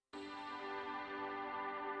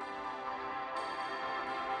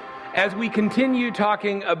as we continue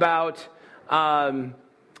talking about the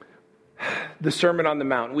Sermon on the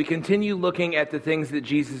Mount, we continue looking at the things that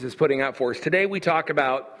Jesus is putting out for us. Today we talk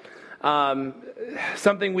about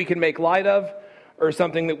something we can make light of or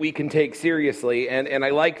something that we can take seriously. And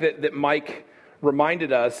I like that Mike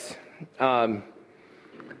reminded us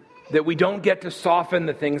that we don't get to soften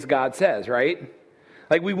the things God says, right?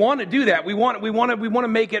 Like we want to do that. We want to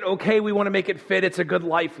make it okay. We want to make it fit. It's a good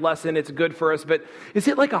life lesson. It's good for us. But is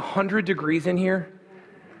it like 100 degrees in here?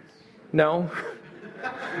 No?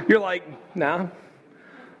 You're like, nah,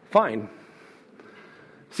 fine.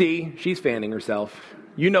 See, she's fanning herself.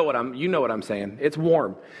 You know what I'm saying. It's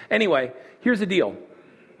warm. Anyway, here's the deal.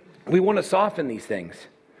 We want to soften these things,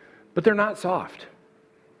 but they're not soft.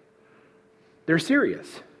 They're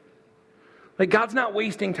serious. Like God's not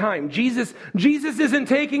wasting time. Jesus isn't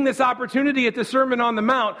taking this opportunity at the Sermon on the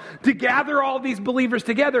Mount to gather all these believers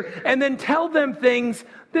together and then tell them things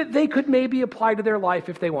that they could maybe apply to their life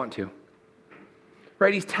if they want to.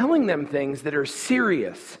 Right? He's telling them things that are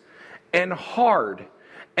serious and hard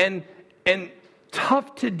and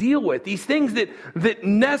tough to deal with. These things that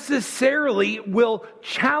necessarily will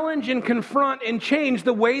challenge and confront and change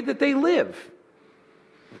the way that they live.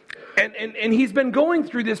 And he's been going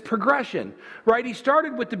through this progression, right? He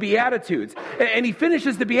started with the Beatitudes, and he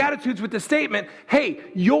finishes the Beatitudes with the statement, hey,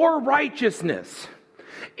 your righteousness,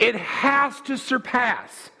 it has to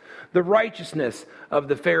surpass the righteousness of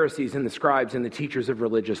the Pharisees and the scribes and the teachers of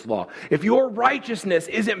religious law. If your righteousness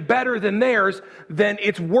isn't better than theirs, then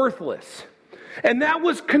it's worthless. And that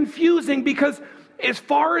was confusing because as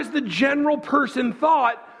far as the general person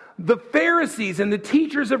thought, the Pharisees and the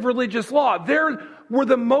teachers of religious law, they were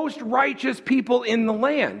the most righteous people in the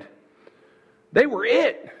land. They were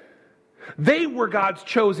it. They were God's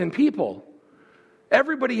chosen people.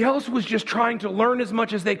 Everybody else was just trying to learn as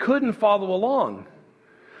much as they could and follow along.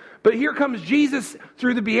 But here comes Jesus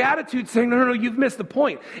through the Beatitudes saying, no, you've missed the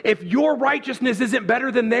point. If your righteousness isn't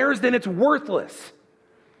better than theirs, then it's worthless.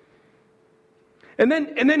 And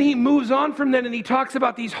then he moves on from that and he talks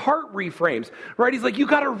about these heart reframes, right? He's like, you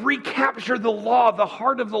got to recapture the law, the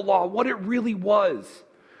heart of the law, what it really was.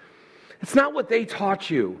 It's not what they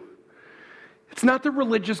taught you. It's not the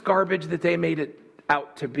religious garbage that they made it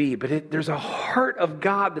out to be, but there's a heart of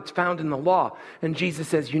God that's found in the law. And Jesus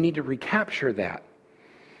says you need to recapture that.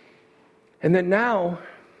 And then now,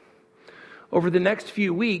 over the next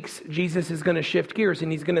few weeks, Jesus is going to shift gears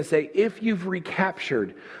and he's going to say, if you've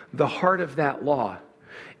recaptured the heart of that law,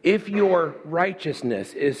 if your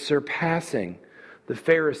righteousness is surpassing the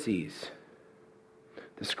Pharisees,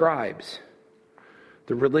 the scribes,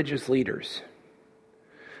 the religious leaders,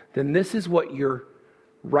 then this is what your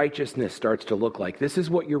righteousness starts to look like. This is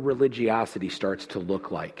what your religiosity starts to look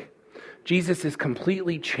like. Jesus is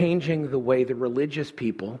completely changing the way the religious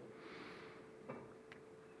people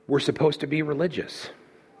were supposed to be religious.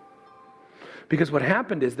 Because what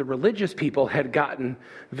happened is the religious people had gotten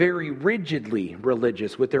very rigidly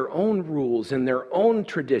religious with their own rules and their own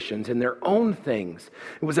traditions and their own things.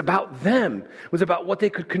 It was about them. It was about what they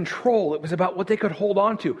could control. It was about what they could hold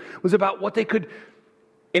on to. It was about what they could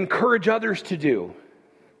encourage others to do.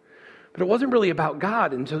 But it wasn't really about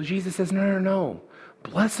God until Jesus says, no.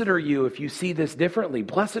 Blessed are you if you see this differently.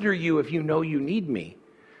 Blessed are you if you know you need me.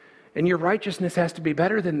 And your righteousness has to be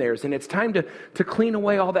better than theirs. And it's time to clean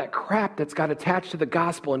away all that crap that's got attached to the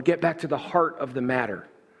gospel and get back to the heart of the matter.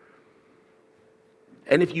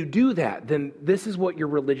 And if you do that, then this is what your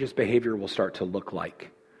religious behavior will start to look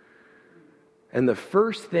like. And the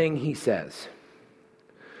first thing he says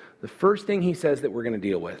that we're going to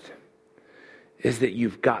deal with is that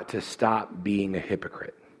you've got to stop being a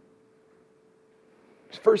hypocrite.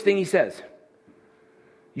 First thing he says,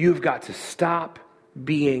 you've got to stop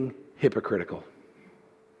being hypocritical.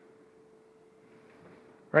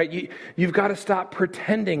 Right? You've got to stop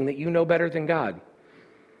pretending that you know better than God.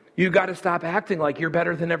 You've got to stop acting like you're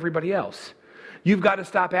better than everybody else. You've got to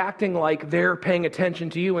stop acting like they're paying attention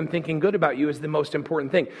to you and thinking good about you is the most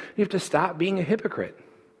important thing. You have to stop being a hypocrite.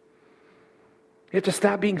 You have to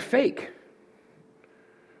stop being fake.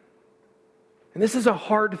 And this is a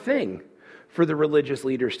hard thing for the religious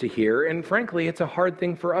leaders to hear. And frankly, it's a hard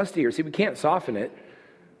thing for us to hear. See, we can't soften it.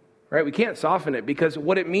 Right? We can't soften it because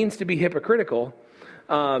what it means to be hypocritical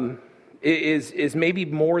is maybe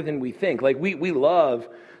more than we think. Like we love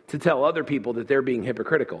to tell other people that they're being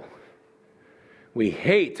hypocritical. We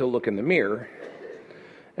hate to look in the mirror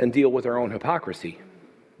and deal with our own hypocrisy.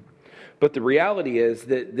 But the reality is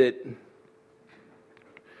that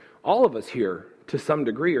all of us here, to some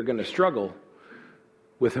degree, are going to struggle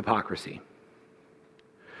with hypocrisy.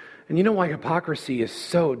 And you know why hypocrisy is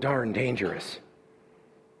so darn dangerous?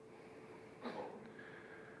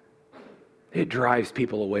 It drives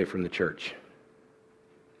people away from the church.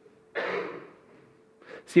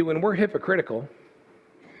 See, when we're hypocritical,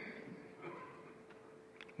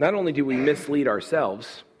 not only do we mislead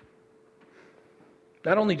ourselves,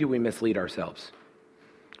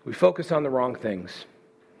 we focus on the wrong things.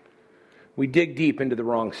 We dig deep into the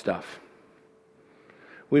wrong stuff.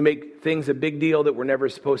 We make things a big deal that were never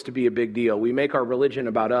supposed to be a big deal. We make our religion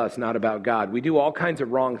about us, not about God. We do all kinds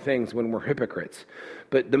of wrong things when we're hypocrites.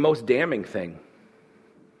 But the most damning thing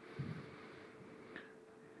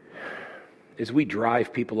is we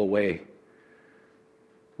drive people away.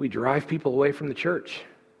 We drive people away from the church.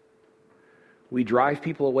 We drive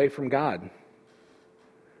people away from God.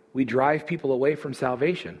 We drive people away from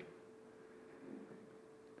salvation.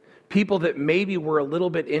 People that maybe were a little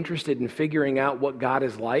bit interested in figuring out what God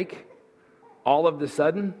is like, all of a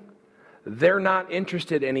sudden, they're not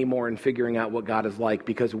interested anymore in figuring out what God is like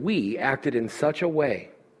because we acted in such a way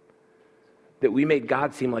that we made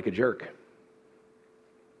God seem like a jerk.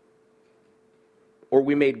 Or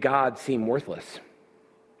we made God seem worthless.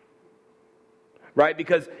 Right?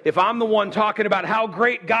 Because if I'm the one talking about how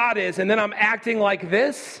great God is and then I'm acting like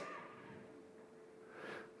this,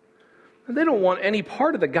 they don't want any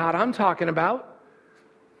part of the God I'm talking about.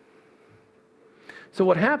 So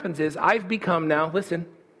what happens is I've become now, listen,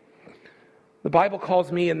 the Bible calls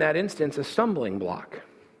me in that instance a stumbling block.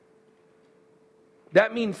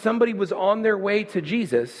 That means somebody was on their way to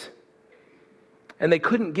Jesus and they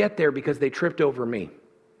couldn't get there because they tripped over me.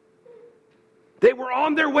 They were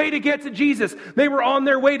on their way to get to Jesus. They were on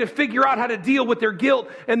their way to figure out how to deal with their guilt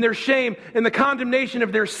and their shame and the condemnation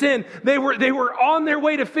of their sin. They were on their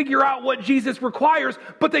way to figure out what Jesus requires,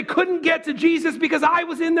 but they couldn't get to Jesus because I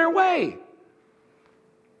was in their way.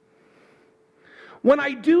 When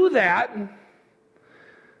I do that,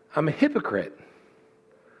 I'm a hypocrite.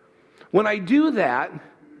 When I do that,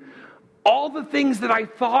 all the things that I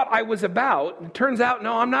thought I was about, it turns out,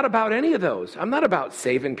 no, I'm not about any of those. I'm not about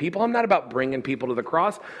saving people. I'm not about bringing people to the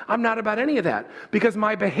cross. I'm not about any of that because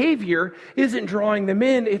my behavior isn't drawing them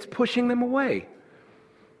in, it's pushing them away.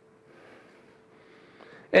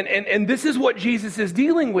 And this is what Jesus is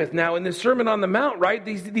dealing with now in this Sermon on the Mount, right?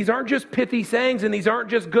 These aren't just pithy sayings and these aren't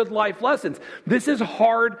just good life lessons. This is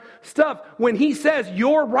hard stuff. When he says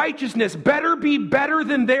your righteousness better be better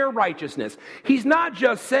than their righteousness, he's not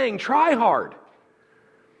just saying try hard.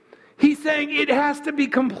 He's saying it has to be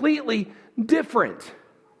completely different.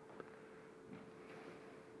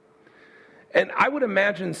 And I would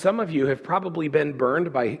imagine some of you have probably been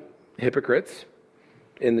burned by hypocrites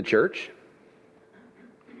in the church.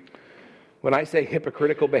 When I say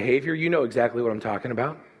hypocritical behavior, you know exactly what I'm talking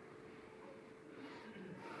about.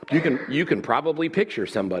 You can probably picture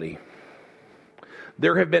somebody.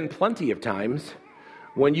 There have been plenty of times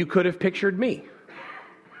when you could have pictured me.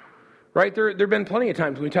 Right? There have been plenty of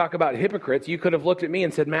times when we talk about hypocrites, you could have looked at me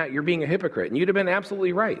and said, Matt, you're being a hypocrite. And you'd have been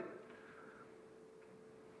absolutely right.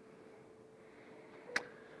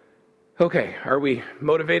 Okay, are we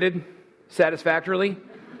motivated satisfactorily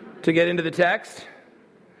to get into the text?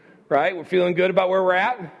 Right? We're feeling good about where we're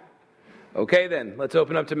at? Okay then, let's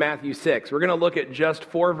open up to Matthew 6. We're going to look at just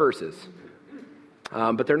 4 verses.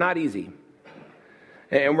 But they're not easy.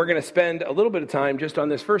 And we're going to spend a little bit of time just on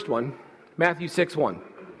this first one, Matthew 6:1.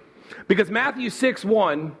 Because Matthew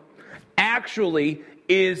 6:1 actually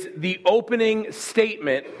is the opening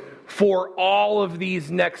statement for all of these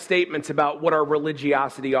next statements about what our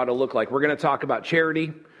religiosity ought to look like. We're going to talk about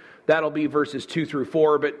charity. That'll be verses 2 through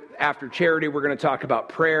 4, but after charity, we're going to talk about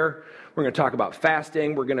prayer. We're going to talk about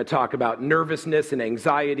fasting. We're going to talk about nervousness and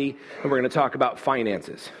anxiety, and we're going to talk about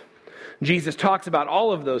finances. Jesus talks about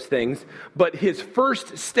all of those things, but his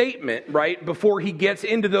first statement, right, before he gets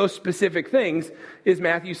into those specific things is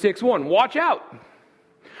Matthew 6:1. Watch out.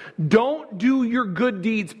 Don't do your good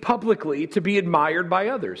deeds publicly to be admired by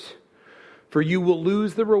others, for you will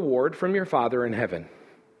lose the reward from your Father in heaven.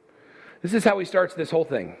 This is how he starts this whole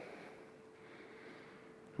thing.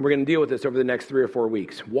 We're going to deal with this over the next 3 or 4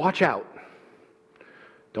 weeks. Watch out.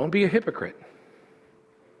 Don't be a hypocrite.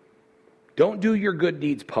 Don't do your good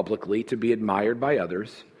deeds publicly to be admired by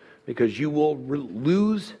others, because you will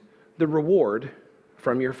lose the reward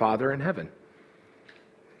from your Father in heaven.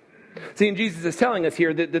 See, and Jesus is telling us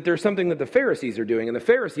here that there's something that the Pharisees are doing, and the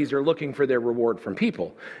Pharisees are looking for their reward from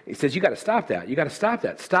people. He says, you got to stop that. You got to stop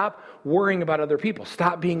that. Stop worrying about other people.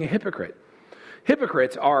 Stop being a hypocrite.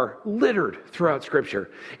 Hypocrites are littered throughout Scripture.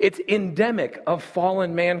 It's endemic of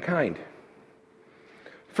fallen mankind.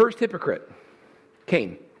 First hypocrite,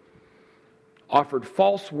 Cain, offered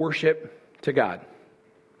false worship to God.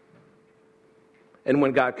 And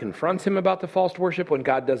when God confronts him about the false worship, when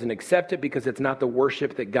God doesn't accept it because it's not the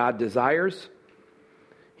worship that God desires,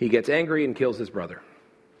 he gets angry and kills his brother.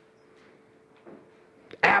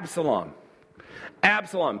 Absalom,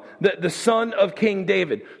 the son of King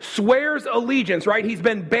David, swears allegiance, right? He's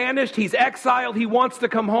been banished, he's exiled, he wants to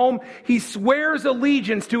come home. He swears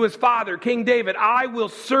allegiance to his father, King David. I will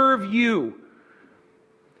serve you.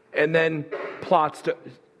 And then plots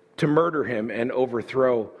to murder him and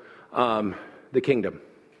overthrow the kingdom.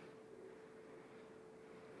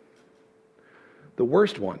 The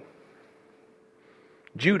worst one,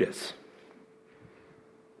 Judas,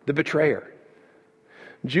 the betrayer.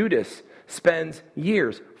 Judas spends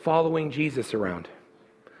years following Jesus around,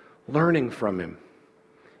 learning from him,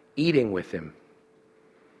 eating with him,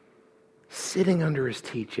 sitting under his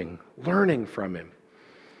teaching, learning from him.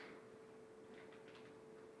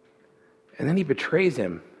 And then he betrays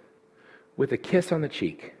him with a kiss on the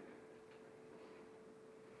cheek.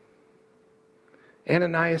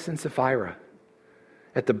 Ananias and Sapphira,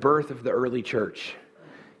 at the birth of the early church,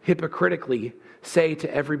 hypocritically say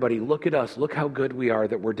to everybody, look at us, look how good we are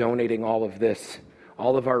that we're donating all of this,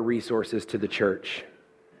 all of our resources to the church,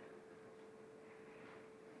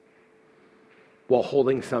 while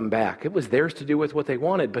holding some back. It was theirs to do with what they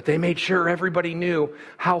wanted, but they made sure everybody knew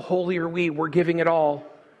how holy are we, we're giving it all.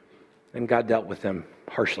 And God dealt with them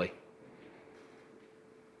harshly.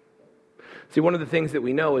 See, one of the things that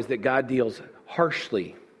we know is that God deals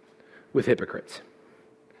harshly with hypocrites.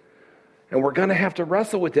 And we're going to have to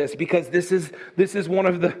wrestle with this because this is one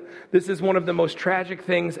of the most tragic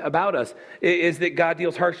things about us, is that God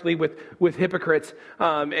deals harshly with hypocrites,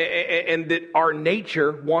 and that our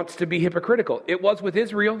nature wants to be hypocritical. It was with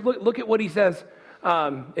Israel. Look at what he says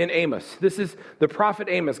in Amos. This is the prophet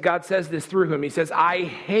Amos. God says this through him. He says, I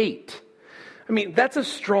hate. I mean, that's a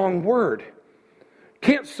strong word.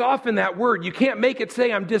 Can't soften that word. You can't make it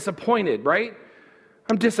say I'm disappointed, right?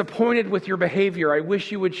 I'm disappointed with your behavior. I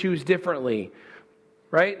wish you would choose differently,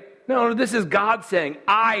 right? No, this is God saying,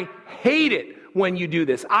 I hate it when you do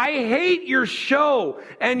this. I hate your show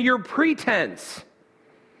and your pretense.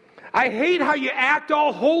 I hate how you act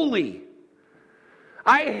all holy.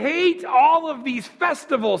 I hate all of these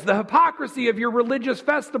festivals, the hypocrisy of your religious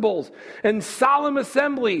festivals and solemn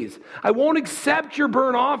assemblies. I won't accept your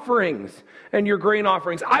burnt offerings and your grain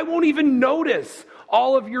offerings. I won't even notice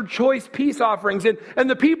all of your choice peace offerings. And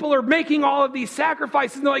the people are making all of these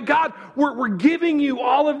sacrifices. And they're like, God, we're giving you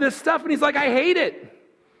all of this stuff. And he's like, I hate it.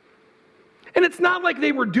 And it's not like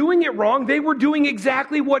they were doing it wrong. They were doing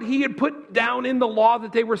exactly what he had put down in the law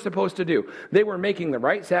that they were supposed to do. They were making the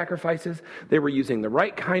right sacrifices. They were using the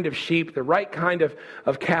right kind of sheep, the right kind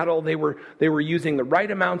of cattle. They were using the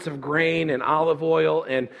right amounts of grain and olive oil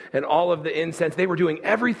and all of the incense. They were doing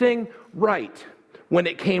everything right when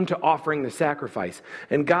it came to offering the sacrifice.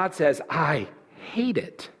 And God says, I hate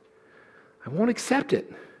it. I won't accept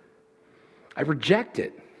it. I reject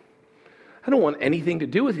it. I don't want anything to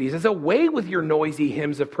do with it. He says, away with your noisy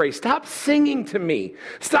hymns of praise. Stop singing to me.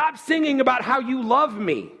 Stop singing about how you love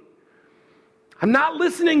me. I'm not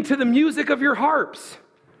listening to the music of your harps.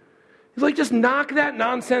 He's like, just knock that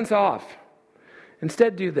nonsense off.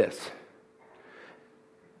 Instead, do this.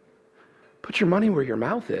 Put your money where your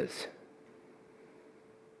mouth is.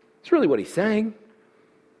 That's really what he's saying.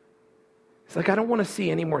 It's like, I don't want to see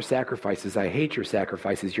any more sacrifices. I hate your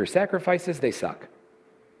sacrifices. Your sacrifices, they suck.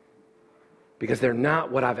 Because they're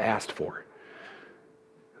not what I've asked for.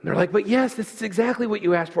 And they're like, but yes, this is exactly what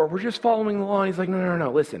you asked for. We're just following the law. And he's like,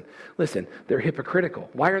 no. Listen. They're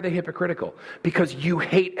hypocritical. Why are they hypocritical? Because you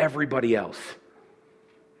hate everybody else.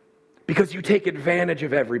 Because you take advantage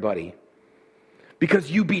of everybody.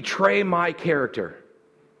 Because you betray my character.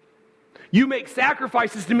 You make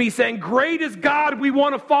sacrifices to me saying, great is God, we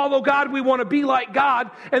want to follow God, we want to be like God.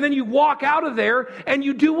 And then you walk out of there and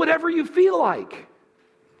you do whatever you feel like.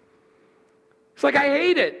 It's like, I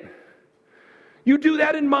hate it. You do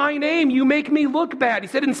that in my name. You make me look bad. He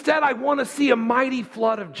said, instead, I want to see a mighty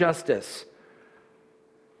flood of justice.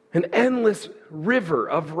 An endless river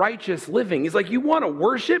of righteous living. He's like, you want to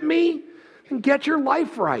worship me? Then get your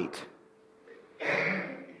life right.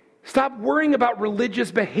 Stop worrying about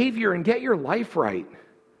religious behavior and get your life right.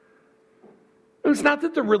 It's not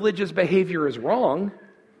that the religious behavior is wrong.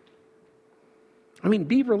 I mean,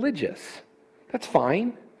 be religious. That's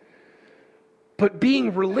fine. But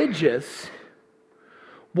being religious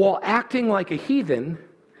while acting like a heathen,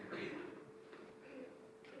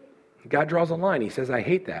 God draws a line. He says, I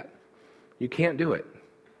hate that. You can't do it.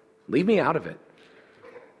 Leave me out of it.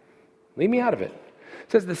 Leave me out of it.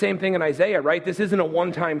 It says the same thing in Isaiah, right? This isn't a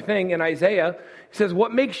one-time thing. In Isaiah, it says,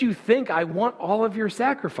 what makes you think I want all of your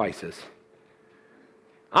sacrifices?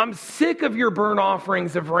 I'm sick of your burnt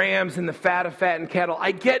offerings of rams and the fat of fattened cattle.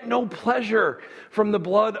 I get no pleasure from the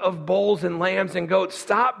blood of bulls and lambs and goats.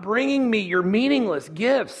 Stop bringing me your meaningless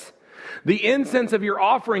gifts. The incense of your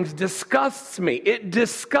offerings disgusts me. It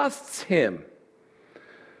disgusts him.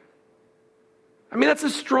 I mean, that's a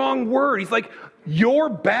strong word. He's like, your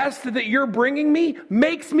best that you're bringing me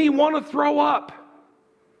makes me want to throw up.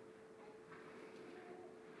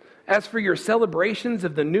 As for your celebrations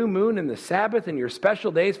of the new moon and the Sabbath and your special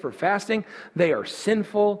days for fasting, they are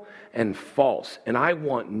sinful and false. And I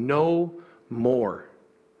want no more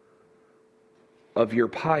of your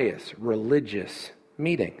pious religious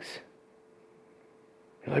meetings.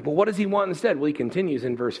 You're like, well, what does he want instead? Well, he continues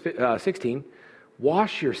in verse 16.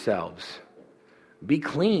 Wash yourselves. Be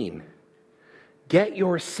clean. Get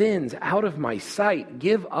your sins out of my sight.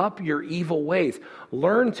 Give up your evil ways.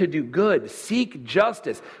 Learn to do good. Seek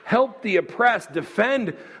justice. Help the oppressed.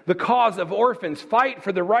 Defend the cause of orphans. Fight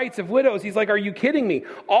for the rights of widows. He's like, are you kidding me?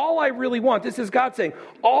 All I really want, this is God saying,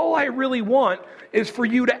 all I really want is for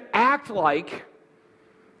you to act like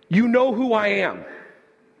you know who I am.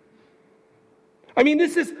 I mean,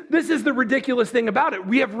 this is the ridiculous thing about it.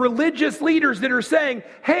 We have religious leaders that are saying,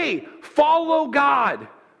 hey, follow God.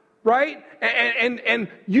 Right? And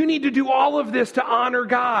you need to do all of this to honor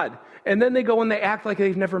God. And then they go and they act like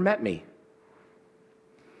they've never met me.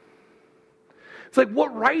 It's like,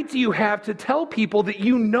 what right do you have to tell people that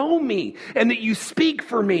you know me and that you speak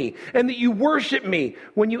for me and that you worship me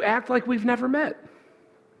when you act like we've never met?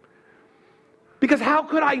 Because how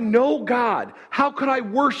could I know God? How could I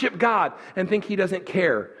worship God and think he doesn't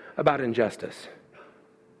care about injustice?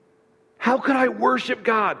 How could I worship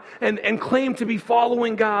God and claim to be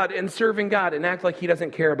following God and serving God and act like he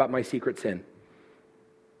doesn't care about my secret sin?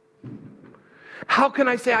 How can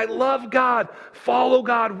I say I love God, follow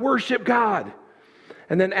God, worship God,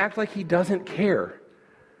 and then act like he doesn't care?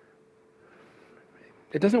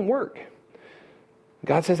 It doesn't work.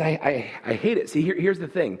 God says, I hate it. See, here's the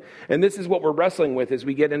thing. And this is what we're wrestling with as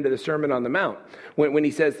we get into the Sermon on the Mount. When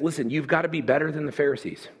he says, listen, you've got to be better than the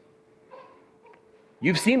Pharisees.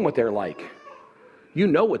 You've seen what they're like. You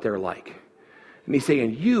know what they're like. And he's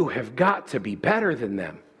saying, you have got to be better than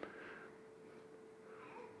them.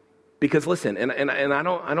 Because listen, and I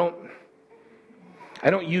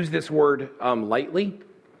don't use this word lightly.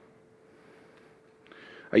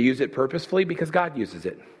 I use it purposefully because God uses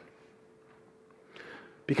it.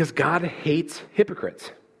 Because God hates hypocrites.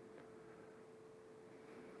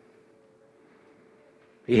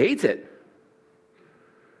 He hates it.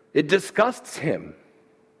 It disgusts him.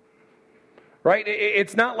 Right?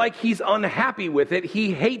 It's not like he's unhappy with it.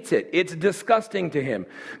 He hates it. It's disgusting to him.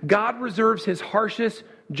 God reserves his harshest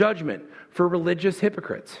judgment for religious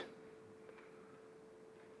hypocrites.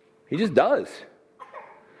 He just does.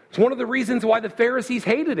 It's one of the reasons why the Pharisees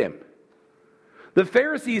hated him. The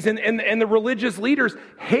Pharisees and the religious leaders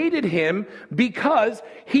hated him because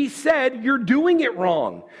he said, you're doing it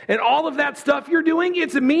wrong. And all of that stuff you're doing,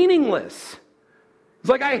 it's meaningless. It's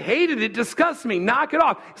like, I hate it. It disgusts me. Knock it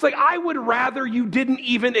off. It's like, I would rather you didn't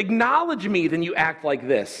even acknowledge me than you act like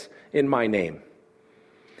this in my name.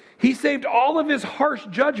 He saved all of his harsh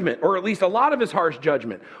judgment, or at least a lot of his harsh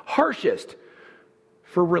judgment, harshest,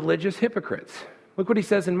 for religious hypocrites. Look what he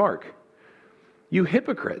says in Mark. You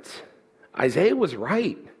hypocrites. Isaiah was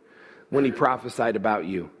right when he prophesied about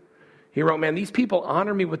you. He wrote, man, these people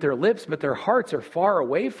honor me with their lips, but their hearts are far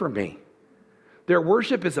away from me. Their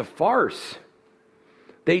worship is a farce.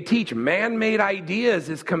 They teach man-made ideas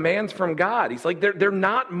as commands from God. He's like, they're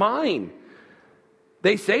not mine.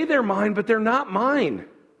 They say they're mine, but they're not mine.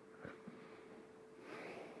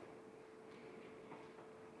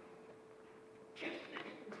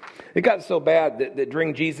 It got so bad that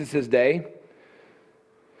during Jesus' day,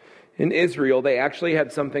 in Israel, they actually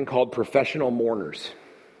had something called professional mourners.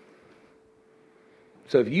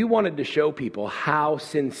 So if you wanted to show people how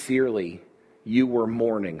sincerely you were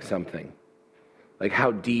mourning something, like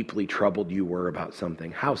how deeply troubled you were about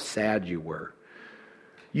something, how sad you were,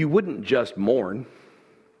 you wouldn't just mourn,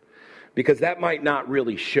 because that might not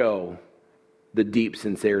really show the deep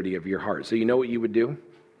sincerity of your heart. So you know what you would do?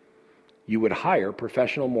 You would hire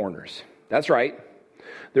professional mourners. That's right.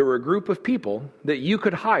 There were a group of people that you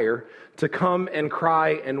could hire to come and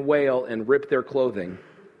cry and wail and rip their clothing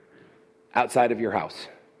outside of your house,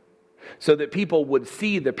 so that people would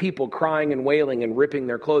see the people crying and wailing and ripping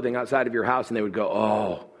their clothing outside of your house, and they would go,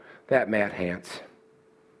 oh, that Matt Hance,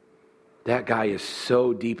 that guy is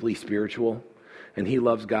so deeply spiritual, and he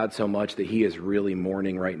loves God so much that he is really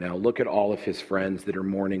mourning right now. Look at all of his friends that are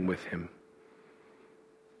mourning with him.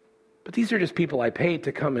 But these are just people I paid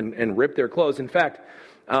to come and rip their clothes. In fact,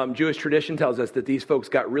 Jewish tradition tells us that these folks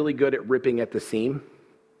got really good at ripping at the seam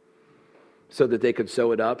so that they could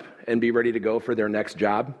sew it up and be ready to go for their next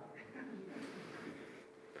job.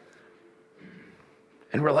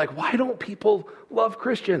 And we're like, why don't people love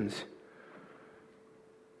Christians?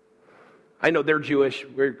 I know they're Jewish,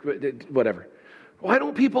 whatever. Why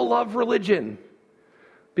don't people love religion?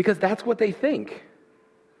 Because that's what they think.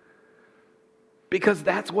 Because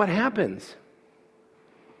that's what happens.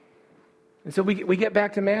 And so we get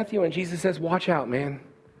back to Matthew, and Jesus says, watch out, man.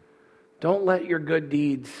 Don't do your good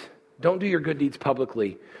deeds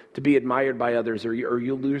publicly to be admired by others, or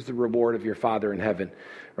you'll lose the reward of your Father in heaven,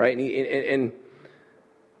 right? And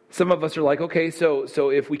some of us are like, okay, so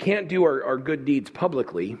if we can't do our good deeds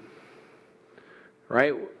publicly,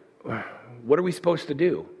 right, what are we supposed to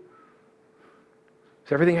do?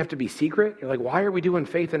 Does everything have to be secret? You're like, why are we doing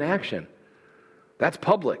faith in action? That's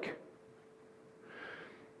public.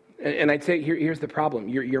 And I'd say here's the problem.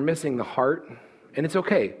 You're missing the heart, and it's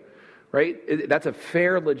okay, right? That's a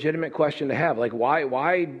fair, legitimate question to have. Like,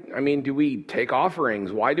 why, I mean, do we take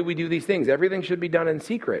offerings? Why do we do these things? Everything should be done in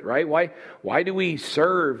secret, right? Why do we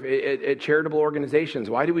serve at charitable organizations?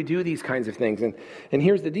 Why do we do these kinds of things? And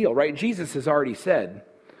here's the deal, right? Jesus has already said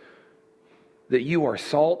that you are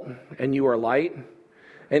salt and you are light.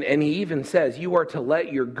 And he even says you are to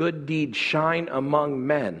let your good deeds shine among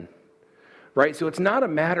men, right? So it's not a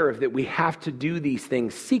matter of that we have to do these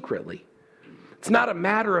things secretly. It's not a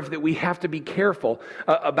matter of that we have to be careful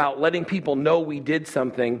about letting people know we did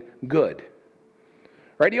something good,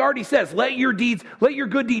 right? He already says, let your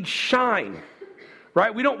good deeds shine,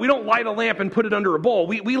 right? We don't light a lamp and put it under a bowl.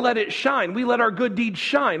 We let it shine. We let our good deeds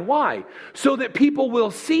shine. Why? So that people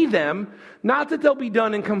will see them, not that they'll be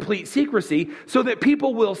done in complete secrecy, so that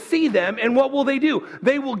people will see them, and what will they do?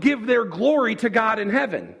 They will give their glory to God in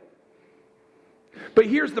heaven. But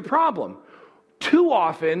here's the problem. Too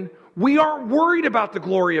often, we aren't worried about the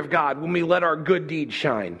glory of God when we let our good deeds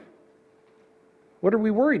shine. What are we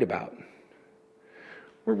worried about?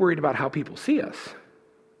 We're worried about how people see us.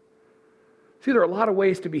 See, there are a lot of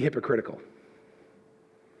ways to be hypocritical.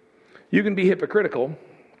 You can be hypocritical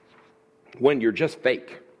when you're just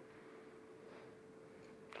fake.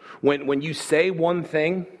 When you say one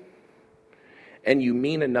thing and you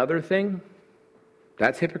mean another thing,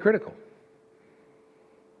 that's hypocritical.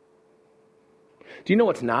 Do you know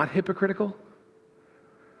what's not hypocritical?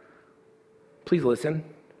 Please listen.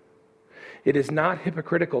 It is not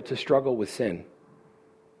hypocritical to struggle with sin.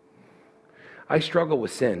 I struggle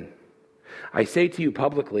with sin. I say to you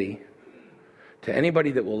publicly, to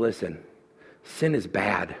anybody that will listen, sin is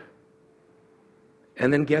bad.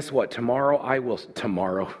 And then guess what? Tomorrow.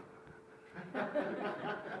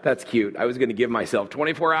 That's cute. I was going to give myself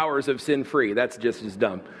 24 hours of sin-free. That's just as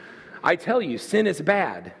dumb. I tell you, sin is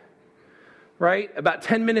bad. Right? About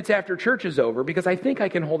 10 minutes after church is over, because I think I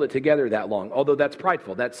can hold it together that long. Although that's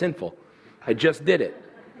prideful. That's sinful. I just did it.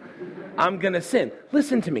 I'm going to sin.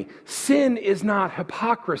 Listen to me. Sin is not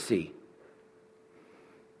hypocrisy.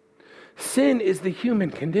 Sin is the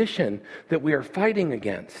human condition that we are fighting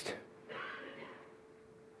against.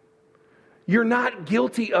 You're not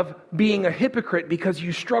guilty of being a hypocrite because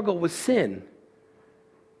you struggle with sin.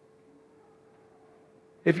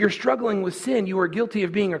 If you're struggling with sin, you are guilty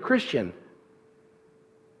of being a Christian.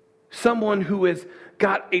 Someone who has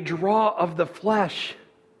got a draw of the flesh,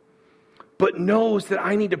 but knows that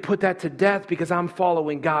I need to put that to death because I'm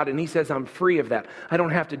following God, and he says I'm free of that. I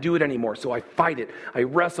don't have to do it anymore, so I fight it. I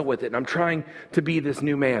wrestle with it, and I'm trying to be this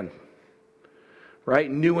new man, right?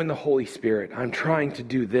 New in the Holy Spirit. I'm trying to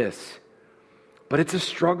do this. But it's a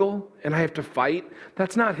struggle, and I have to fight.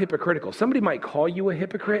 That's not hypocritical. Somebody might call you a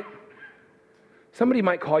hypocrite. Somebody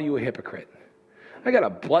might call you a hypocrite. I got a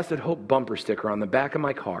Blessed Hope bumper sticker on the back of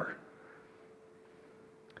my car.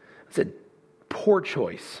 It's a poor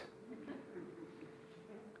choice.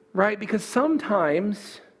 Right? Because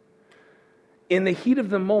sometimes, in the heat of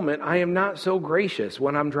the moment, I am not so gracious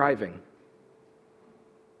when I'm driving.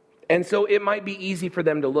 And so it might be easy for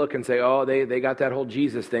them to look and say, oh, they got that whole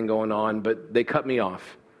Jesus thing going on, but they cut me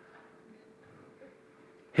off.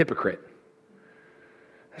 Hypocrite.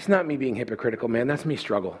 That's not me being hypocritical, man. That's me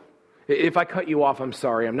struggle. If I cut you off, I'm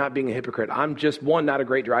sorry. I'm not being a hypocrite. I'm just, one, not a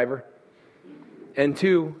great driver. And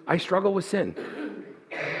two, I struggle with sin.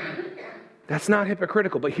 That's not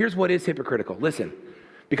hypocritical. But here's what is hypocritical. Listen,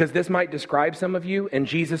 because this might describe some of you, and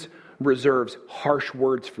Jesus reserves harsh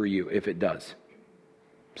words for you if it does.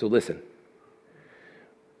 So listen.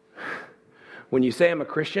 When you say I'm a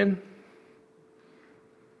Christian,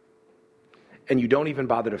 and you don't even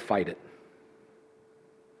bother to fight it.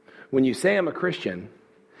 When you say I'm a Christian,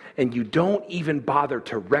 and you don't even bother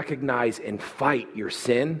to recognize and fight your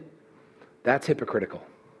sin, that's hypocritical.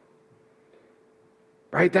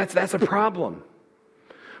 Right? That's a problem.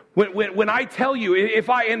 When I tell you,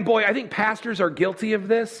 I think pastors are guilty of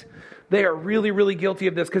this. They are really, really guilty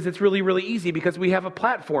of this because it's really, really easy because we have a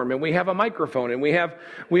platform and we have a microphone and we have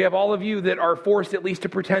all of you that are forced at least to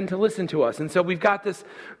pretend to listen to us. And so we've got this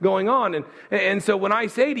going on. And so when I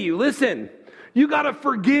say to you, listen, you got to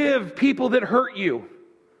forgive people that hurt you.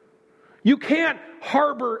 You can't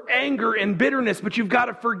harbor anger and bitterness, but you've got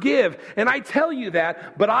to forgive. And I tell you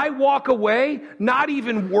that, but I walk away not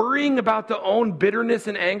even worrying about the own bitterness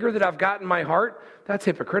and anger that I've got in my heart. That's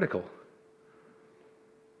hypocritical.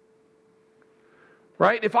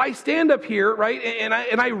 Right? If I stand up here, right, and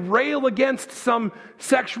I rail against some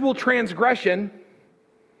sexual transgression,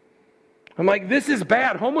 I'm like, this is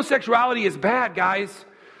bad. Homosexuality is bad, guys.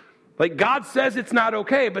 Like, God says it's not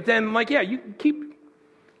okay, but then I'm like, yeah, you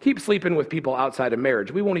keep sleeping with people outside of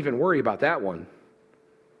marriage. We won't even worry about that one.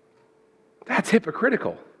 That's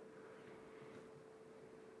hypocritical.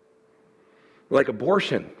 Like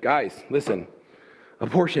abortion. Guys, listen,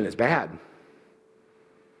 abortion is bad.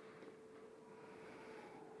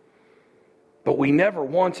 But we never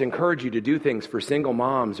once encourage you to do things for single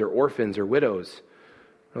moms or orphans or widows.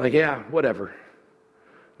 We're like, yeah, whatever.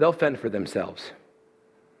 They'll fend for themselves.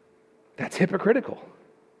 That's hypocritical.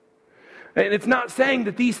 And it's not saying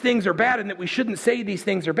that these things are bad and that we shouldn't say these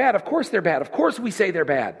things are bad. Of course they're bad. Of course we say they're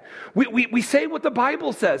bad. We say what the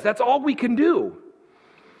Bible says. That's all we can do.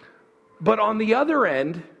 But on the other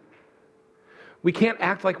end, we can't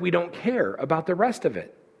act like we don't care about the rest of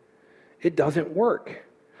it. It doesn't work.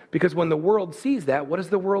 Because when the world sees that, what does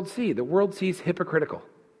the world see? The world sees hypocritical.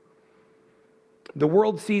 The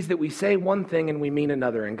world sees that we say one thing and we mean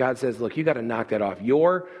another. And God says, look, you got to knock that off.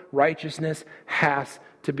 Your righteousness has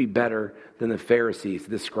to be better than the Pharisees,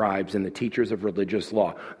 the scribes, and the teachers of religious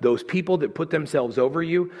law. Those people that put themselves over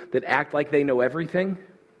you, that act like they know everything,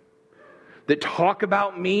 that talk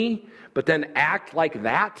about me, but then act like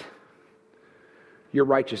that, your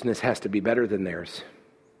righteousness has to be better than theirs.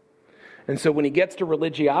 And so when he gets to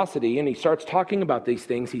religiosity and he starts talking about these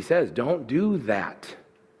things, he says, don't do that.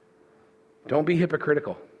 Don't be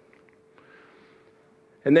hypocritical.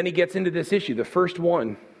 And then he gets into this issue, the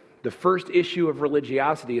first issue of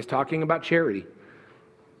religiosity is talking about charity.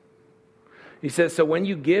 He says, so when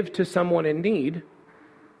you give to someone in need,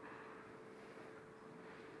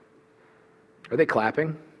 are they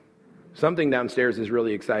clapping? Something downstairs is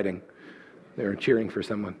really exciting. They're cheering for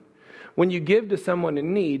someone. When you give to someone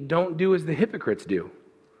in need, don't do as the hypocrites do.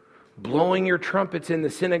 Blowing your trumpets in the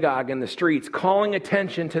synagogue and the streets, calling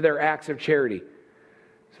attention to their acts of charity.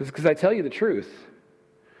 So it's because I tell you the truth.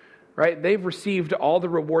 Right? They've received all the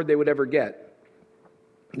reward they would ever get.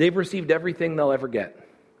 They've received everything they'll ever get.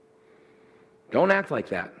 Don't act like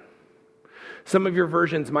that. Some of your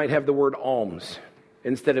versions might have the word alms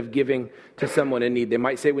instead of giving to someone in need. They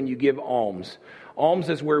might say when you give alms. Alms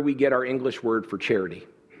is where we get our English word for charity.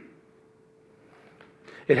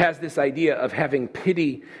 It has this idea of having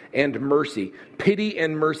pity and mercy. Pity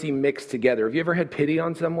and mercy mixed together. Have you ever had pity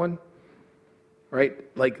on someone? Right?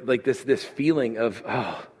 Like this feeling of,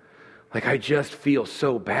 like I just feel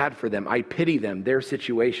so bad for them. I pity them, their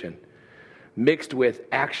situation. Mixed with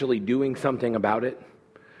actually doing something about it.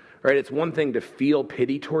 Right? It's one thing to feel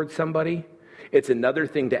pity towards somebody. It's another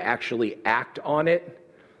thing to actually act on it.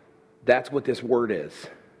 That's what this word is.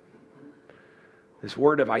 This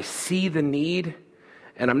word of I see the need,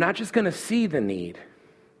 and I'm not just going to see the need.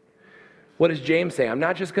 What does James say? I'm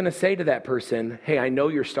not just going to say to that person, hey, I know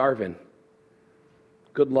you're starving.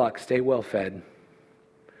 Good luck, stay well fed,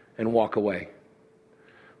 and walk away.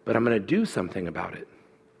 But I'm going to do something about it.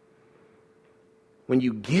 When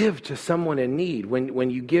you give to someone in need, when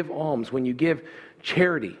you give alms, when you give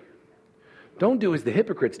charity, don't do as the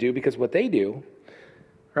hypocrites do, because what they do,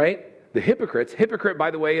 right? Hypocrite,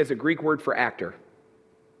 by the way, is a Greek word for actor.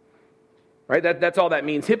 Right? That's all that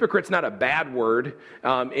means. Hypocrite's not a bad word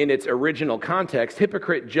in its original context.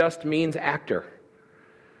 Hypocrite just means actor.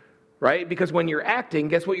 Right? Because when you're acting,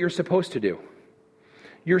 guess what you're supposed to do?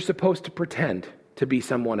 You're supposed to pretend to be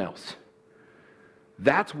someone else.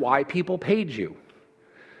 That's why people paid you.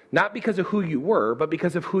 Not because of who you were, but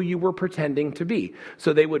because of who you were pretending to be.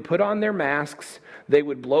 So they would put on their masks, they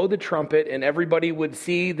would blow the trumpet, and everybody would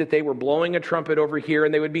see that they were blowing a trumpet over here,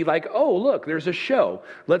 and they would be like, oh, look, there's a show.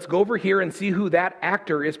 Let's go over here and see who that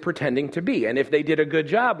actor is pretending to be. And if they did a good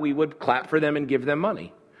job, we would clap for them and give them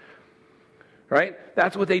money. right?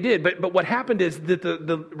 That's what they did. But what happened is that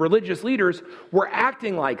the religious leaders were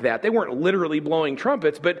acting like that. They weren't literally blowing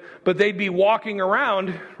trumpets, but they'd be walking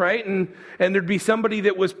around, right? And there'd be somebody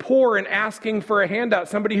that was poor and asking for a handout,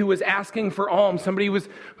 somebody who was asking for alms, somebody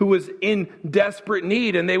who was in desperate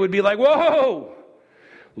need, and they would be like, whoa,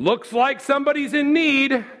 looks like somebody's in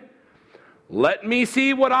need. Let me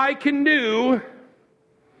see what I can do.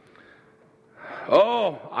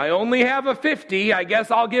 Oh, I only have a 50. I guess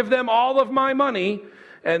I'll give them all of my money.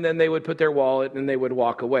 And then they would put their wallet and they would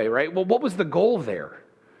walk away, right? Well, what was the goal there?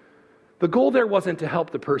 The goal there wasn't to help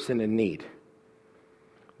the person in need.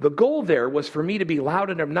 The goal there was for me to be loud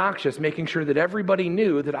and obnoxious, making sure that everybody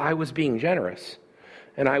knew that I was being generous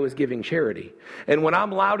and I was giving charity. And when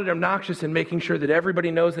I'm loud and obnoxious and making sure that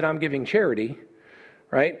everybody knows that I'm giving charity,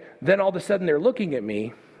 right? Then all of a sudden they're looking at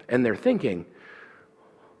me and they're thinking,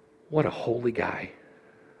 what a holy guy.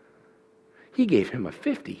 He gave him a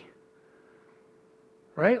 50.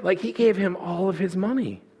 Right? Like he gave him all of his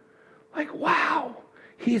money. Like, wow,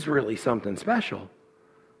 he's really something special.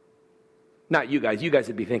 Not you guys. You guys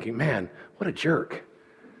would be thinking, man, what a jerk.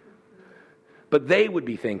 But they would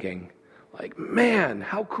be thinking, like, man,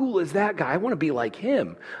 how cool is that guy? I want to be like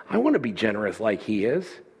him. I want to be generous like he is.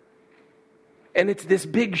 And it's this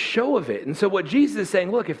big show of it. And so what Jesus is saying,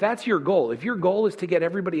 look, if that's your goal, if your goal is to get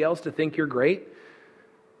everybody else to think you're great,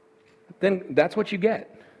 then that's what you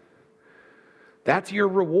get. That's your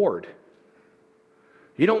reward.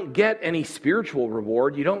 You don't get any spiritual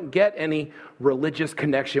reward. You don't get any religious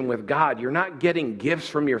connection with God. You're not getting gifts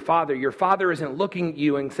from your Father. Your Father isn't looking at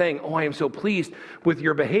you and saying, oh, I am so pleased with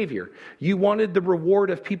your behavior. You wanted the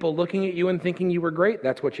reward of people looking at you and thinking you were great.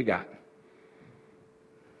 That's what you got.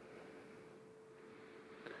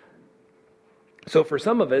 So for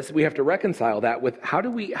some of us, we have to reconcile that with how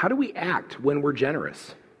do we act when we're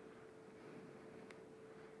generous?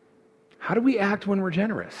 How do we act when we're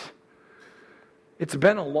generous? It's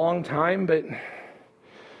been a long time, but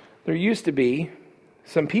there used to be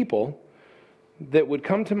some people that would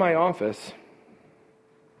come to my office,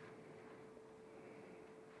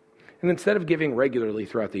 and instead of giving regularly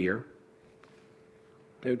throughout the year,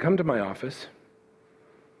 they would come to my office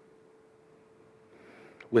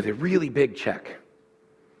with a really big check.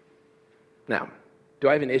 Now, do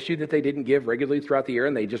I have an issue that they didn't give regularly throughout the year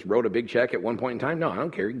and they just wrote a big check at one point in time? No, I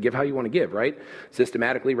don't care. You can give how you want to give, right?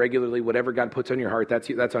 Systematically, regularly, whatever God puts on your heart,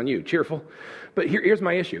 that's on you. Cheerful. But here's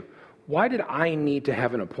my issue. Why did I need to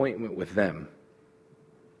have an appointment with them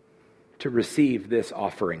to receive this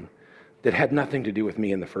offering that had nothing to do with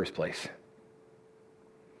me in the first place?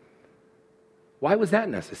 Why was that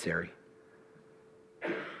necessary?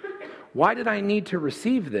 Why did I need to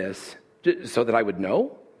receive this so that I would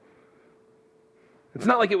know? It's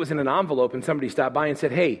not like it was in an envelope and somebody stopped by and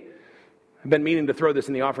said, hey, I've been meaning to throw this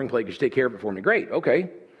in the offering plate. Could you take care of it for me? Great, okay.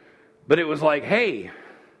 But it was like, hey,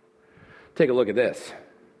 take a look at this.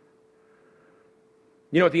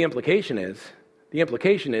 You know what the implication is? The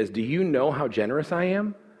implication is, do you know how generous I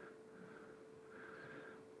am?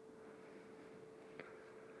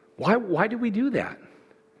 Why do we do that?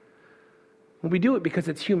 Well, we do it because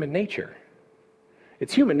it's human nature.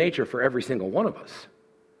 It's human nature for every single one of us.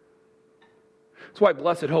 That's why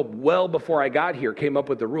Blessed Hope, well before I got here, came up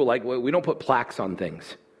with the rule, like, we don't put plaques on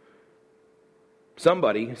things.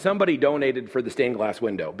 Somebody donated for the stained glass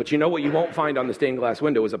window. But you know what you won't find on the stained glass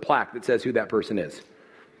window is a plaque that says who that person is.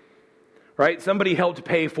 Right? Somebody helped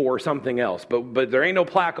pay for something else, but there ain't no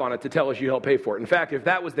plaque on it to tell us you helped pay for it. In fact, if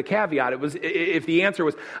that was the caveat, if the answer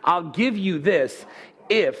was, I'll give you this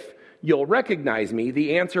if you'll recognize me,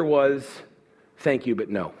 the answer was, thank you, but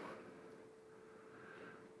no.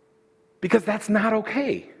 Because that's not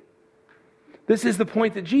okay. This is the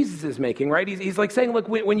point that Jesus is making, right? He's like saying, look,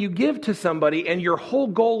 when you give to somebody and your whole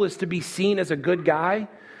goal is to be seen as a good guy,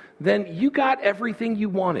 then you got everything you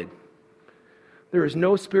wanted. There is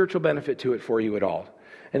no spiritual benefit to it for you at all.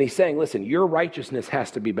 And he's saying, listen, your righteousness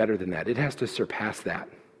has to be better than that. It has to surpass that.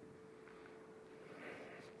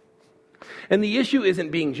 And the issue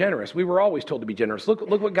isn't being generous. We were always told to be generous. Look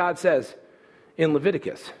what God says in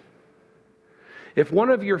Leviticus. If one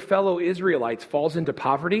of your fellow Israelites falls into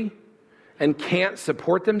poverty and can't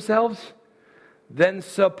support themselves, then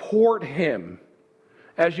support him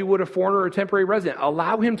as you would a foreigner or a temporary resident.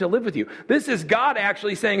 Allow him to live with you. This is God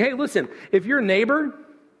actually saying, hey, listen, if your neighbor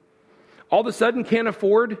all of a sudden can't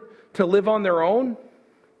afford to live on their own,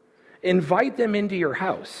 invite them into your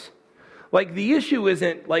house. Like, the issue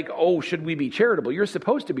isn't like, oh, should we be charitable? You're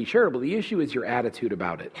supposed to be charitable. The issue is your attitude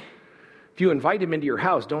about it. If you invite him into your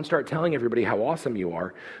house, don't start telling everybody how awesome you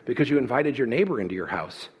are because you invited your neighbor into your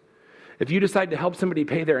house. If you decide to help somebody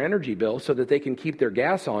pay their energy bill so that they can keep their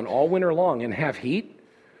gas on all winter long and have heat,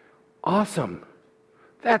 awesome.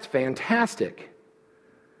 That's fantastic.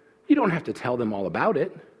 You don't have to tell them all about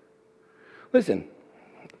it. Listen,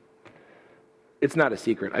 it's not a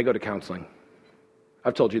secret. I go to counseling.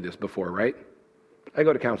 I've told you this before, right? I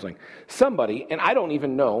go to counseling. Somebody, and I don't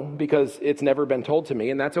even know because it's never been told to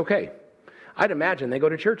me, and that's okay. I'd imagine they go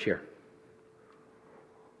to church here.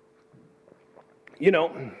 You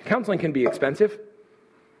know, counseling can be expensive.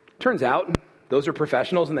 Turns out, those are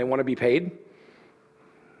professionals and they want to be paid.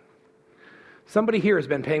 Somebody here has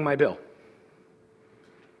been paying my bill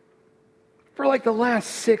for like the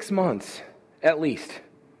last 6 months, at least.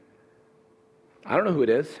 I don't know who it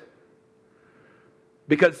is,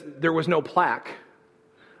 because there was no plaque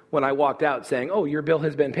when I walked out saying, oh, your bill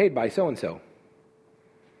has been paid by so-and-so.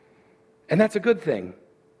 And that's a good thing.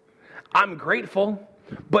 I'm grateful.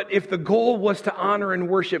 But if the goal was to honor and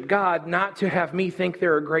worship God, not to have me think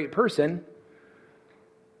they're a great person,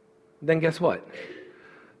 then guess what?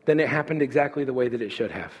 Then it happened exactly the way that it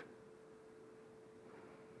should have.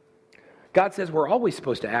 God says we're always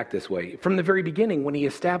supposed to act this way. From the very beginning, when he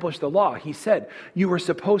established the law, he said you were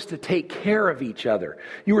supposed to take care of each other.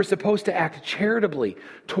 You were supposed to act charitably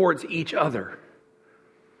towards each other.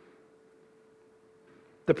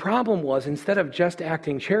 The problem was, instead of just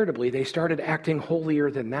acting charitably, they started acting holier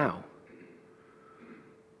than thou.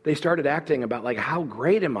 They started acting about like, how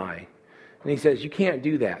great am I? And he says, you can't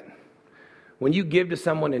do that. When you give to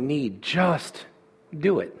someone in need, just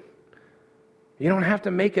do it. You don't have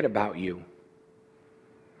to make it about you.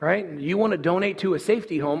 Right? You want to donate to a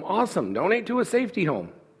safety home? Awesome. Donate to a safety home.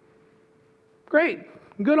 Great.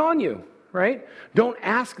 Good on you. Right? Don't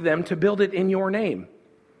ask them to build it in your name.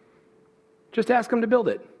 Just ask them to build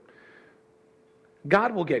it.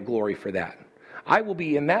 God will get glory for that. I will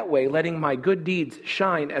be in that way letting my good deeds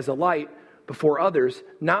shine as a light before others,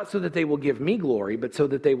 not so that they will give me glory, but so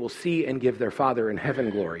that they will see and give their Father in heaven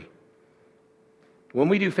glory. When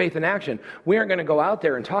we do faith in action, we aren't going to go out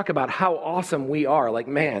there and talk about how awesome we are. Like,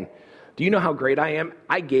 man, do you know how great I am?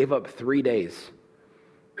 I gave up 3 days.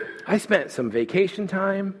 I spent some vacation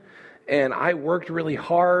time, and I worked really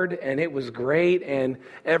hard, and it was great, and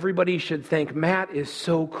everybody should think Matt is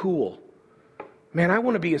so cool. Man, I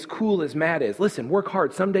want to be as cool as Matt is. Listen, work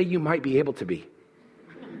hard. Someday you might be able to be.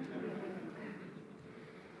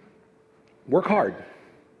 Work hard.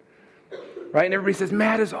 Right? And everybody says,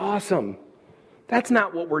 Matt is awesome. That's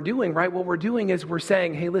not what we're doing, right? What we're doing is we're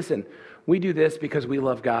saying, hey, listen, we do this because we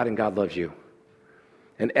love God and God loves you.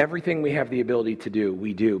 And everything we have the ability to do,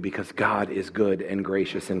 we do because God is good and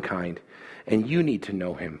gracious and kind. And you need to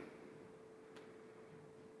know him.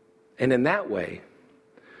 And in that way,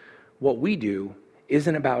 what we do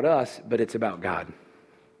isn't about us, but it's about God.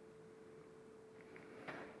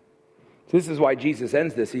 This is why Jesus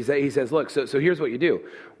ends this. He says, look, so here's what you do.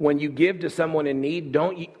 When you give to someone in need,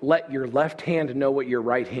 don't let your left hand know what your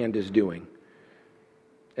right hand is doing.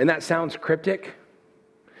 And that sounds cryptic.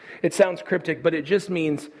 It sounds cryptic, but it just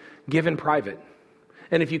means give in private.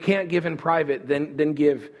 And if you can't give in private, then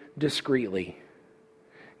give discreetly.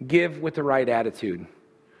 Give with the right attitude.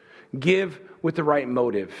 Give with the right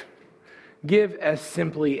motive. Give as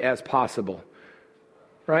simply as possible.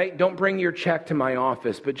 Right? Don't bring your check to my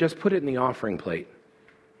office, but just put it in the offering plate.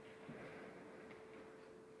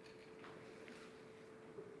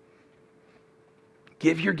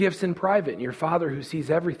 Give your gifts in private, and your Father who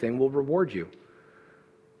sees everything will reward you.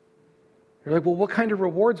 You're like, well, what kind of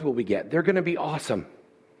rewards will we get? They're going to be awesome.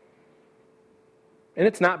 And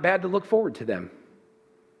it's not bad to look forward to them.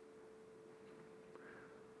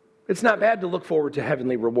 It's not bad to look forward to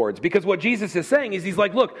heavenly rewards, because what Jesus is saying is he's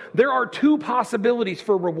like, look, there are two possibilities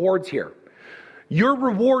for rewards here. Your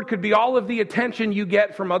reward could be all of the attention you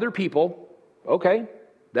get from other people. Okay,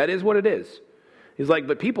 that is what it is. He's like,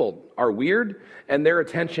 but people are weird and their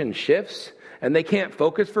attention shifts and they can't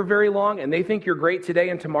focus for very long and they think you're great today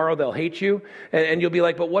and tomorrow they'll hate you. And you'll be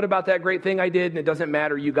like, but what about that great thing I did? And it doesn't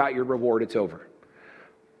matter. You got your reward. It's over.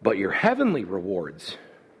 But your heavenly rewards,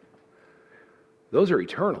 those are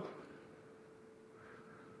eternal.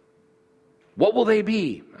 What will they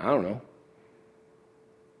be? I don't know.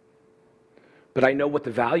 But I know what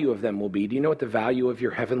the value of them will be. Do you know what the value of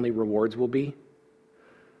your heavenly rewards will be?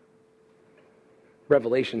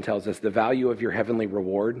 Revelation tells us the value of your heavenly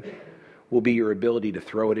reward will be your ability to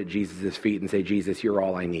throw it at Jesus' feet and say, Jesus, you're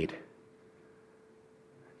all I need.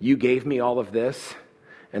 You gave me all of this,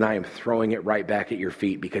 and I am throwing it right back at your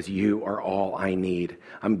feet because you are all I need.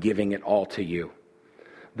 I'm giving it all to you.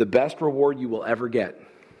 The best reward you will ever get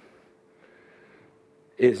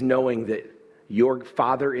is knowing that your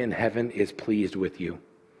Father in heaven is pleased with you.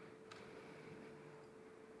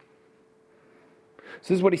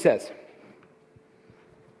 this is what he says.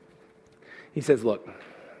 He says, look,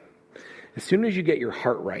 as soon as you get your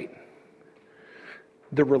heart right,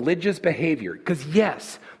 the religious behavior, because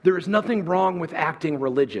yes, there is nothing wrong with acting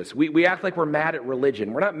religious. We act like we're mad at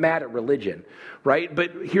religion. We're not mad at religion, right?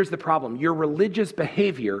 But here's the problem. Your religious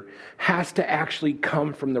behavior has to actually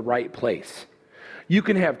come from the right place. You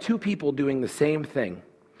can have two people doing the same thing,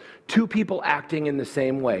 two people acting in the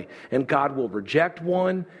same way, and God will reject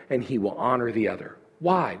one and he will honor the other.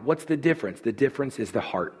 Why? What's the difference? The difference is the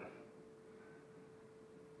heart.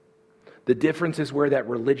 The difference is where that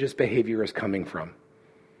religious behavior is coming from.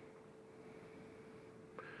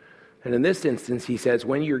 And in this instance, he says,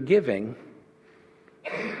 when you're giving,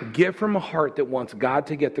 give from a heart that wants God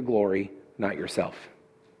to get the glory, not yourself.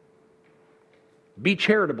 Be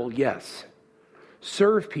charitable, yes.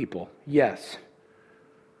 Serve people, yes.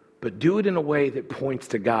 But do it in a way that points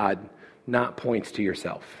to God, not points to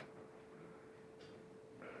yourself.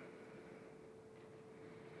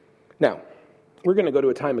 Now, we're going to go to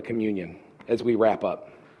a time of communion as we wrap up.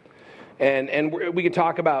 And we can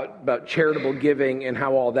talk about charitable giving and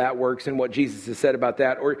how all that works and what Jesus has said about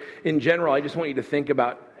that. Or in general, I just want you to think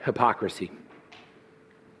about hypocrisy.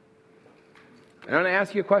 And I'm going to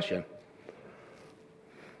ask you a question.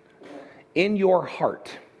 In your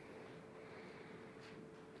heart,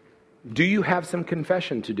 do you have some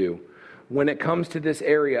confession to do when it comes to this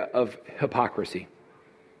area of hypocrisy?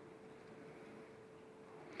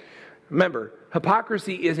 Remember,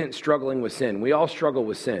 hypocrisy isn't struggling with sin. We all struggle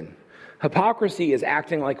with sin. Hypocrisy is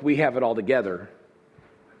acting like we have it all together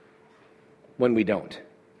when we don't.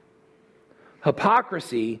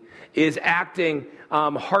 Hypocrisy is acting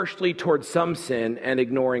harshly towards some sin and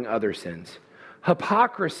ignoring other sins.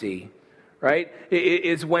 Hypocrisy, right,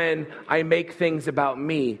 is when I make things about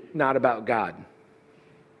me, not about God.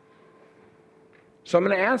 So I'm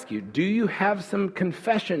going to ask you, do you have some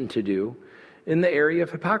confession to do in the area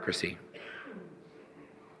of hypocrisy?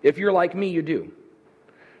 If you're like me, you do.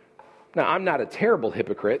 Now, I'm not a terrible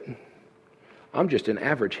hypocrite. I'm just an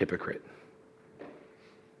average hypocrite.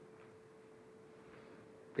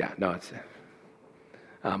 Yeah, no, it's...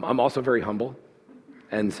 I'm also very humble.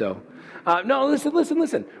 And so... no,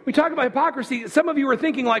 listen. We talk about hypocrisy. Some of you are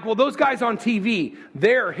thinking like, well, those guys on TV,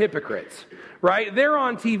 they're hypocrites, right? They're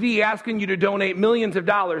on TV asking you to donate millions of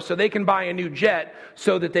dollars so they can buy a new jet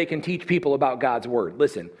so that they can teach people about God's word.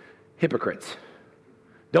 Listen, hypocrites.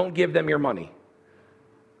 Don't give them your money.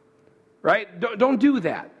 Right? Don't do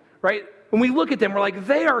that, right? When we look at them, we're like,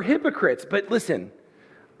 they are hypocrites. But listen,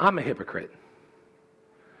 I'm a hypocrite.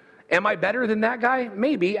 Am I better than that guy?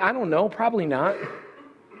 Maybe. I don't know. Probably not.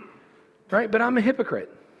 Right? But I'm a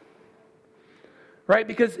hypocrite. Right?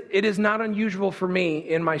 Because it is not unusual for me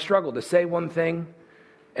in my struggle to say one thing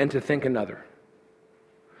and to think another.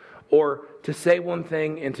 Or to say one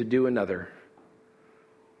thing and to do another.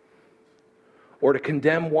 Or to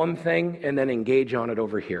condemn one thing and then engage on it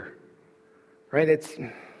over here. Right?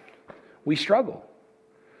 We struggle.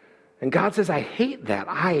 And God says, I hate that.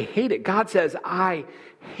 I hate it. God says, I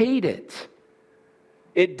hate it.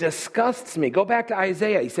 It disgusts me. Go back to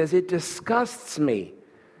Isaiah. He says, it disgusts me.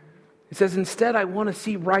 He says, instead, I want to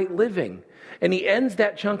see right living. And he ends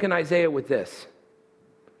that chunk in Isaiah with this.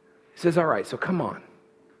 He says, all right, so come on.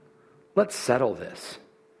 Let's settle this.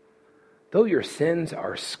 Though your sins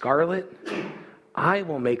are scarlet, I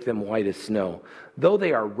will make them white as snow. Though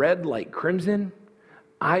they are red like crimson,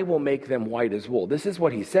 I will make them white as wool. This is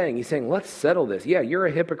what he's saying. He's saying, let's settle this. Yeah, you're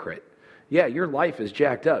a hypocrite. Yeah, your life is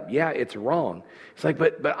jacked up. Yeah, it's wrong. It's like,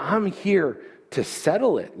 but I'm here to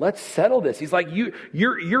settle it. Let's settle this. He's like,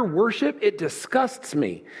 your worship, it disgusts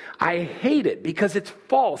me. I hate it because it's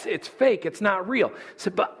false. It's fake. It's not real. He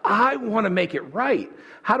said, but I want to make it right.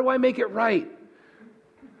 How do I make it right?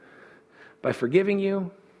 By forgiving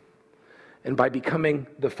you and by becoming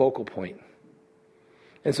the focal point.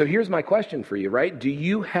 And so here's my question for you, right? Do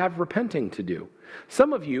you have repenting to do?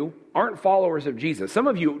 Some of you aren't followers of Jesus. Some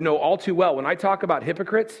of you know all too well, when I talk about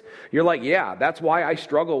hypocrites, you're like, yeah, that's why I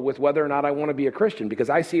struggle with whether or not I want to be a Christian, because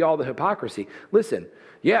I see all the hypocrisy. Listen,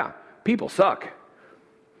 yeah, people suck.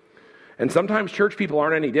 And sometimes church people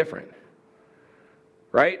aren't any different,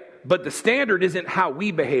 right? But the standard isn't how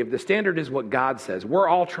we behave. The standard is what God says. We're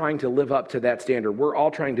all trying to live up to that standard. We're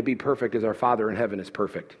all trying to be perfect as our Father in heaven is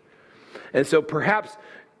perfect. And so perhaps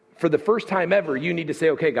for the first time ever, you need to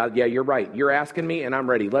say, okay, God, yeah, you're right. You're asking me and I'm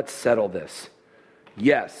ready. Let's settle this.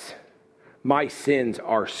 Yes, my sins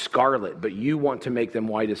are scarlet, but you want to make them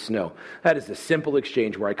white as snow. That is a simple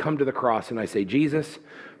exchange where I come to the cross and I say, Jesus,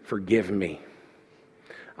 forgive me.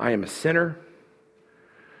 I am a sinner.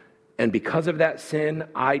 And because of that sin,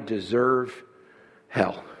 I deserve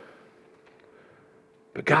hell.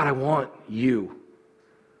 But God, I want you.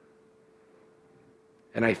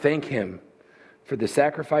 And I thank him for the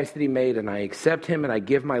sacrifice that he made, and I accept him, and I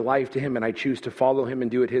give my life to him, and I choose to follow him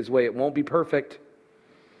and do it his way. It won't be perfect,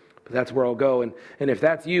 but that's where I'll go. And if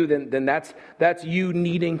that's you, then that's you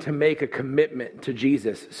needing to make a commitment to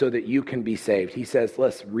Jesus so that you can be saved. He says,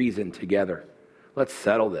 let's reason together. Let's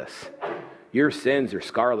settle this. Your sins are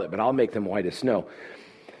scarlet, but I'll make them white as snow.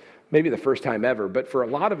 Maybe the first time ever, but for a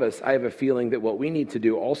lot of us, I have a feeling that what we need to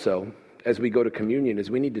do also as we go to communion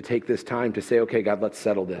is we need to take this time to say, okay, God, let's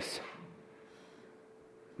settle this.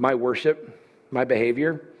 My worship, my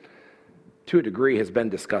behavior, to a degree, has been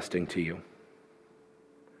disgusting to you.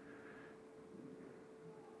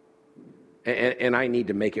 And I need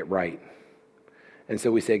to make it right. And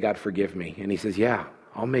so we say, God, forgive me. And he says, yeah,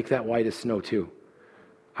 I'll make that white as snow too.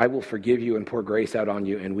 I will forgive you and pour grace out on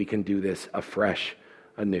you, and we can do this afresh,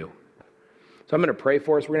 anew. So I'm going to pray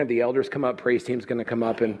for us. We're going to have the elders come up. Praise team's going to come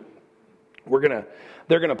up, and they're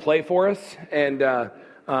going to play for us, and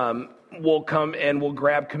we'll come and we'll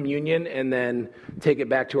grab communion and then take it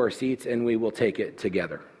back to our seats, and we will take it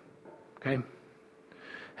together. Okay?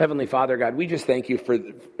 Heavenly Father, God, we just thank you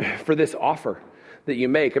for this offer that you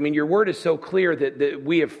make. I mean, your word is so clear that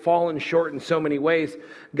we have fallen short in so many ways,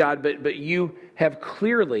 God, but you have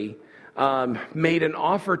clearly made an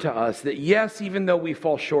offer to us that yes, even though we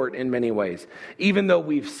fall short in many ways, even though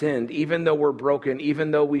we've sinned, even though we're broken,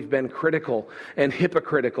 even though we've been critical and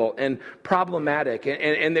hypocritical and problematic,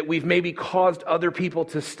 and that we've maybe caused other people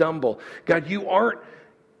to stumble, God, you aren't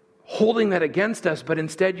holding that against us, but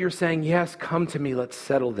instead you're saying, yes, come to me, let's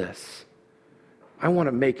settle this. I want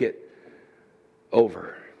to make it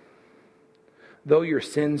over. Though your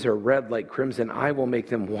sins are red like crimson, I will make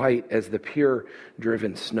them white as the pure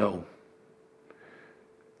driven snow.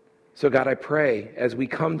 So God, I pray as we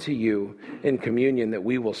come to you in communion that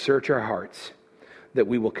we will search our hearts, that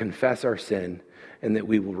we will confess our sin, and that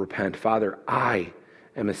we will repent. Father, I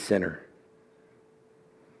am a sinner,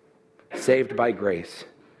 saved by grace.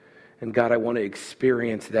 And God, I want to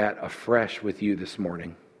experience that afresh with you this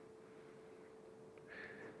morning.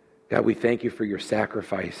 God, we thank you for your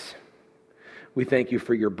sacrifice. We thank you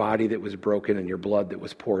for your body that was broken and your blood that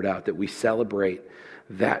was poured out, that we celebrate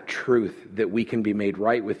that truth, that we can be made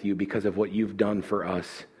right with you because of what you've done for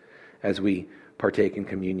us as we partake in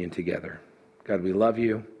communion together. God, we love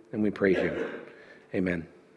you and we praise you. Amen.